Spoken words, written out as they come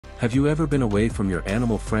Have you ever been away from your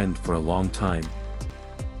animal friend for a long time?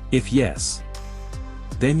 If yes,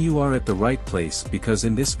 then you are at the right place, because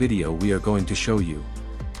in this video we are going to show you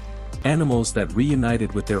animals that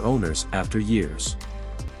reunited with their owners after years,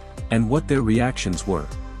 and what their reactions were.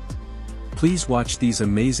 Please watch these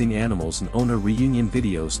amazing animals and owner reunion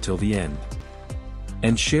videos till the end,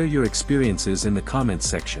 and share your experiences in the comments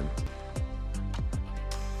section.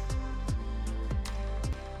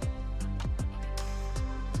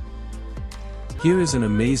 Here is an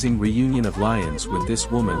amazing reunion of lions with this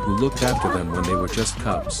woman who looked after them when they were just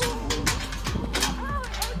cubs.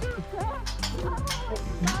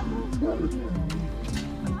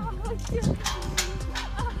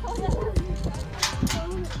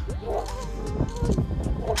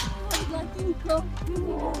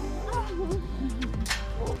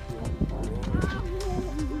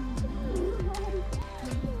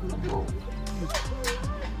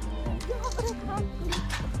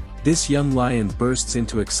 This young lion bursts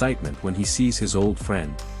into excitement when he sees his old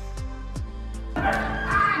friend.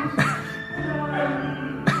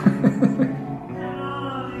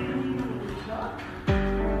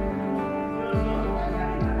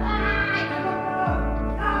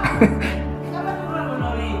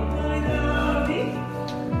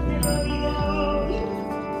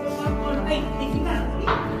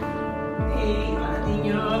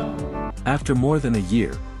 After more than a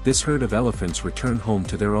year, this herd of elephants return home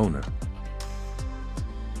to their owner.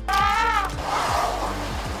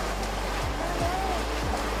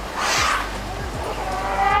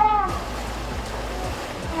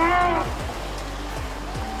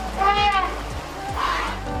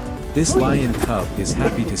 This lion cub is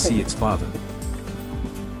happy to see its father.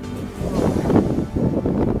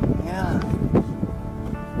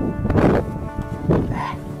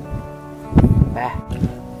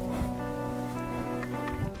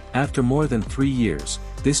 After more than 3 years,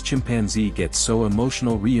 this chimpanzee gets so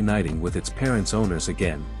emotional reuniting with its parents' owners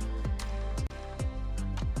again.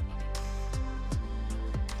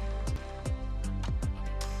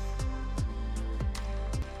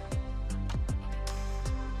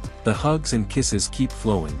 The hugs and kisses keep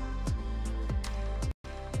flowing.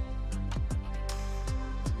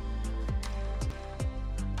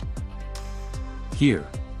 Here,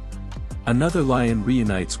 another lion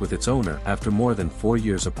reunites with its owner after more than 4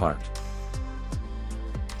 years apart.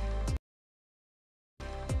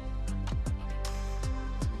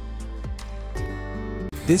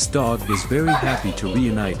 This dog is very happy to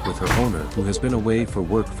reunite with her owner, who has been away for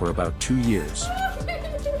work for about 2 years.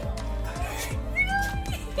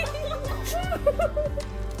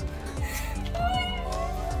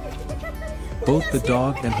 Both the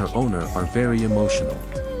dog and her owner are very emotional.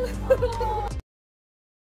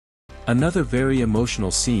 Another very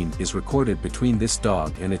emotional scene is recorded between this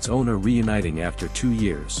dog and its owner reuniting after 2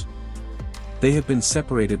 years. They have been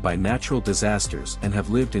separated by natural disasters and have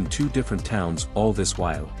lived in 2 different towns all this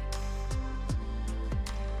while.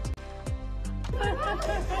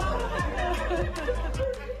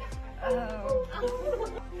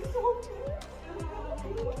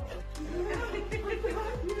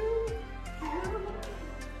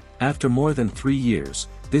 After more than 3 years,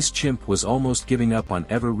 this chimp was almost giving up on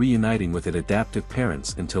ever reuniting with its adaptive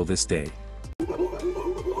parents until this day.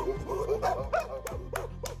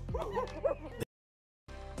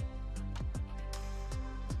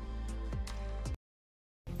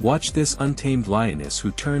 Watch this untamed lioness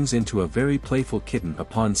who turns into a very playful kitten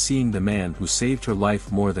upon seeing the man who saved her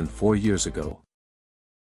life more than 4 years ago.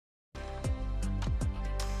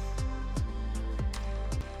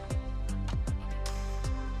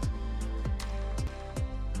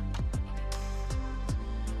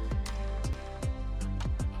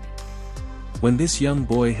 When this young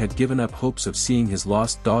boy had given up hopes of seeing his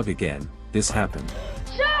lost dog again, this happened.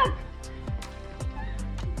 Chuck!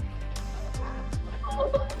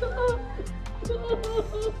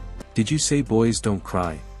 Did you say boys don't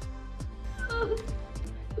cry?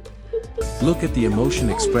 Look at the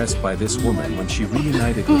emotion expressed by this woman when she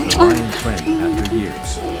reunited with her lion friend after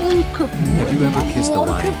years. Have you ever kissed a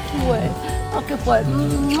lion?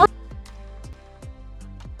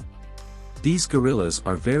 These gorillas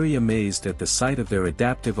are very amazed at the sight of their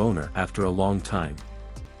adaptive owner after a long time.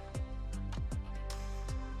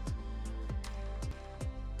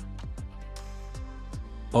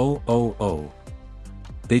 Oh oh oh.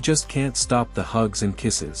 They just can't stop the hugs and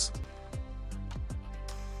kisses.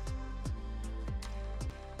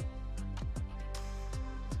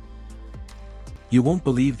 You won't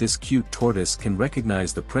believe this cute tortoise can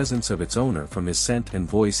recognize the presence of its owner from his scent and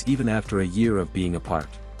voice even after a year of being apart.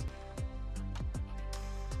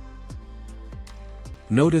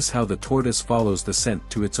 Notice how the tortoise follows the scent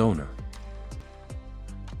to its owner.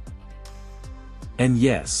 And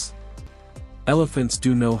yes, elephants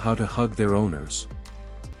do know how to hug their owners.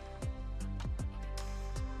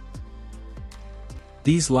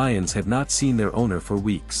 These lions had not seen their owner for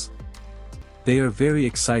weeks. They are very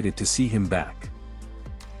excited to see him back.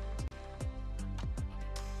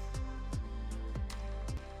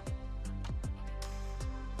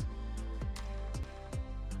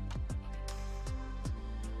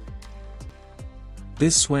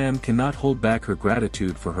 This swam cannot hold back her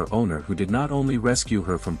gratitude for her owner, who did not only rescue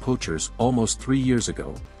her from poachers almost 3 years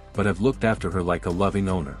ago, but have looked after her like a loving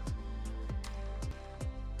owner.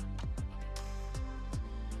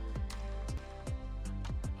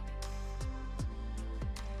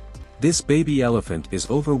 This baby elephant is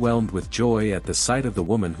overwhelmed with joy at the sight of the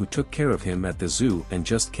woman who took care of him at the zoo and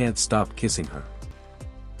just can't stop kissing her.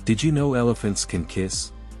 Did you know elephants can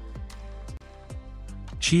kiss?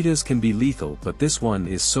 Cheetahs can be lethal, but this one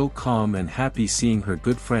is so calm and happy seeing her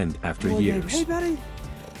good friend after years. Gabe. Hey, buddy!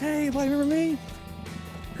 Hey, buddy, remember me?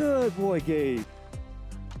 Good boy, Gabe.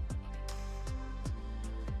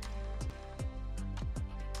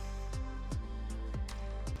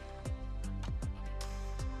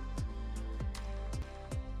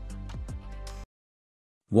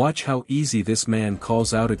 Watch how easy this man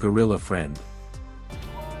calls out a gorilla friend.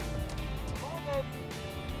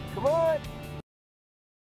 Come on!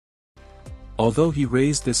 Although he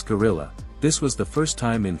raised this gorilla, this was the first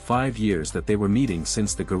time in 5 years that they were meeting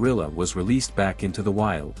since the gorilla was released back into the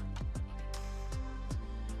wild.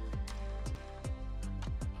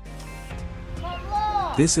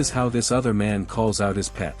 This is how this other man calls out his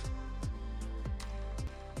pet.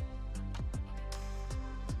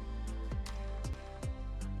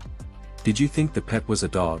 Did you think the pet was a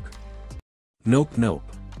dog? Nope, nope.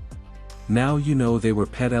 Now you know they were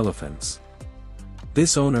pet elephants.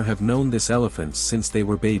 This owner have known this elephants since they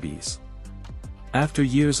were babies. After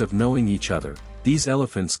years of knowing each other, these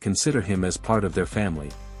elephants consider him as part of their family.